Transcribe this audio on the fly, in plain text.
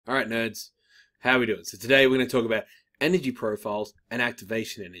Alright nerds, how are we doing? So today we're going to talk about energy profiles and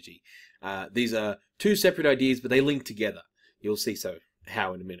activation energy. These are two separate ideas, but they link together. You'll see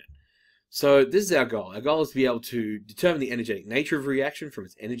how in a minute. So this is our goal. Our goal is to be able to determine the energetic nature of a reaction from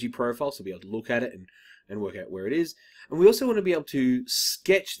its energy profile, so be able to look at it and work out where it is. And we also want to be able to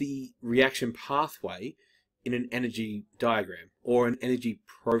sketch the reaction pathway in an energy diagram or an energy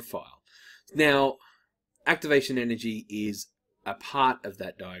profile. Now, activation energy is a part of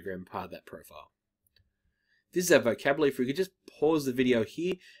that diagram, part of that profile. This is our vocabulary. If we could just pause the video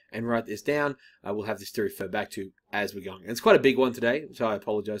here and write this down, we'll have this to refer back to as we're going. And it's quite a big one today, which I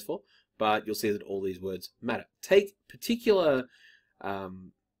apologize for, but you'll see that all these words matter. Take particular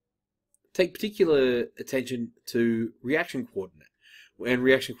attention to reaction coordinate. And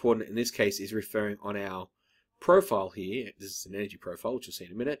reaction coordinate in this case is referring on our profile here. This is an energy profile, which you'll see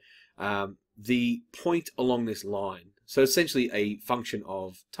in a minute. The point along this line. So essentially a function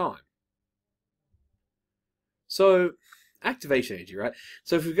of time. So activation energy, right?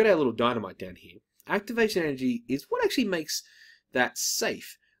 So if we've got our little dynamite down here, activation energy is what actually makes that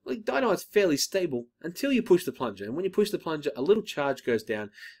safe. Like dynamite's fairly stable until you push the plunger. And when you push the plunger, a little charge goes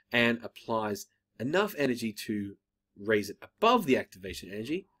down and applies enough energy to raise it above the activation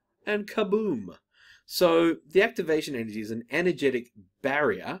energy, and kaboom! So the activation energy is an energetic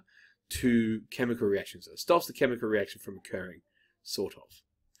barrier to chemical reactions. So it stops the chemical reaction from occurring, sort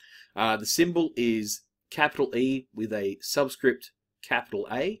of. The symbol is capital E with a subscript capital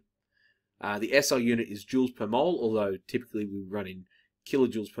A. The SI unit is joules per mole, although typically we run in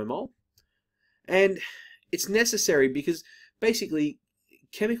kilojoules per mole. And it's necessary because basically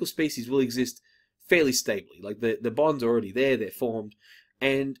chemical species will exist fairly stably. Like the bonds are already there, they're formed,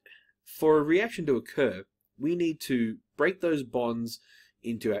 and for a reaction to occur, we need to break those bonds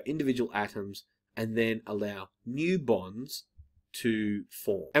into our individual atoms and then allow new bonds to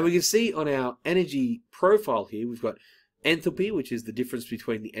form. And we can see on our energy profile here, we've got enthalpy, which is the difference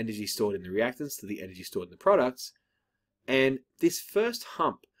between the energy stored in the reactants to the energy stored in the products. And this first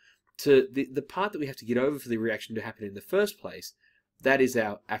hump, to the part that we have to get over for the reaction to happen in the first place, that is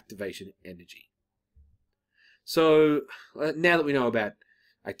our activation energy. So now that we know about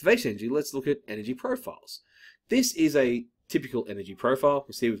activation energy, let's look at energy profiles. This is a typical energy profile.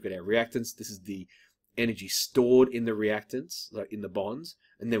 We see we've got our reactants. This is the energy stored in the reactants, like in the bonds,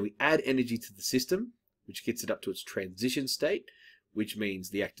 and then we add energy to the system, which gets it up to its transition state, which means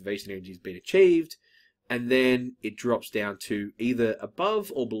the activation energy has been achieved, and then it drops down to either above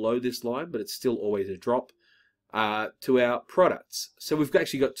or below this line, but it's still always a drop, to our products. So we've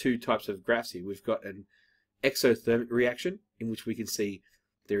actually got two types of graphs here. We've got an exothermic reaction, in which we can see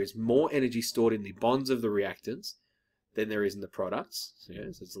there is more energy stored in the bonds of the reactants than there is in the products. So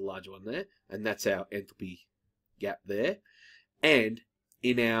it's a larger one there, and that's our enthalpy gap there. And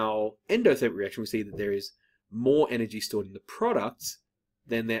in our endothermic reaction, we see that there is more energy stored in the products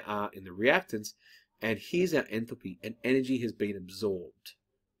than there are in the reactants, and here's our enthalpy, and energy has been absorbed.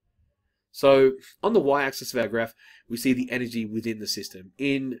 So on the y-axis of our graph, we see the energy within the system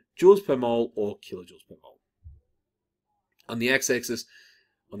in joules per mole or kilojoules per mole. On the x-axis,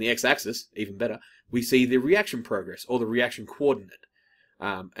 even better, we see the reaction progress or the reaction coordinate.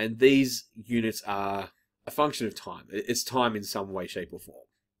 And these units are a function of time. It's time in some way, shape, or form.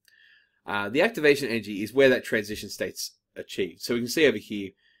 The activation energy is where that transition state's achieved. So we can see over here,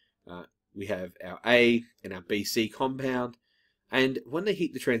 we have our A and our BC compound. And when they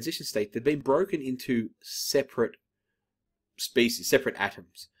hit the transition state, they've been broken into separate species, separate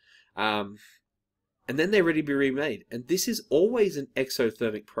atoms. And then they're ready to be remade. And this is always an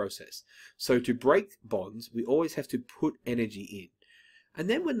exothermic process. So to break bonds, we always have to put energy in. And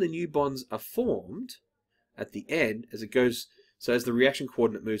then when the new bonds are formed, at the end, as it goes, so as the reaction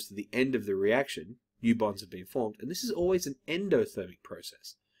coordinate moves to the end of the reaction, new bonds have been formed. And this is always an endothermic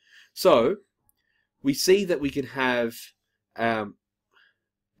process. So we see that we can have an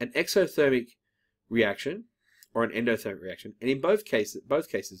exothermic reaction or an endothermic reaction. And in both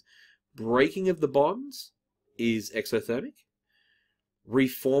cases, breaking of the bonds is exothermic.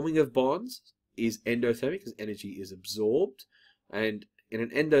 Reforming of bonds is endothermic because energy is absorbed. And in an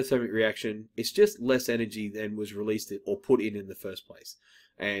endothermic reaction, it's just less energy than was released or put in the first place.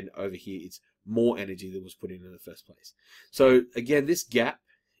 And over here, it's more energy than was put in the first place. So again, this gap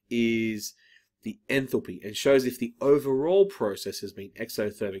is the enthalpy and shows if the overall process has been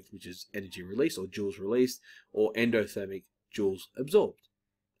exothermic, which is energy released or joules released, or endothermic, joules absorbed.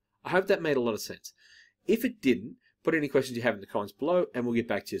 I hope that made a lot of sense. If it didn't, put any questions you have in the comments below and we'll get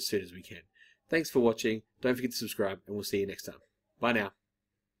back to you as soon as we can. Thanks for watching. Don't forget to subscribe and we'll see you next time. Bye now.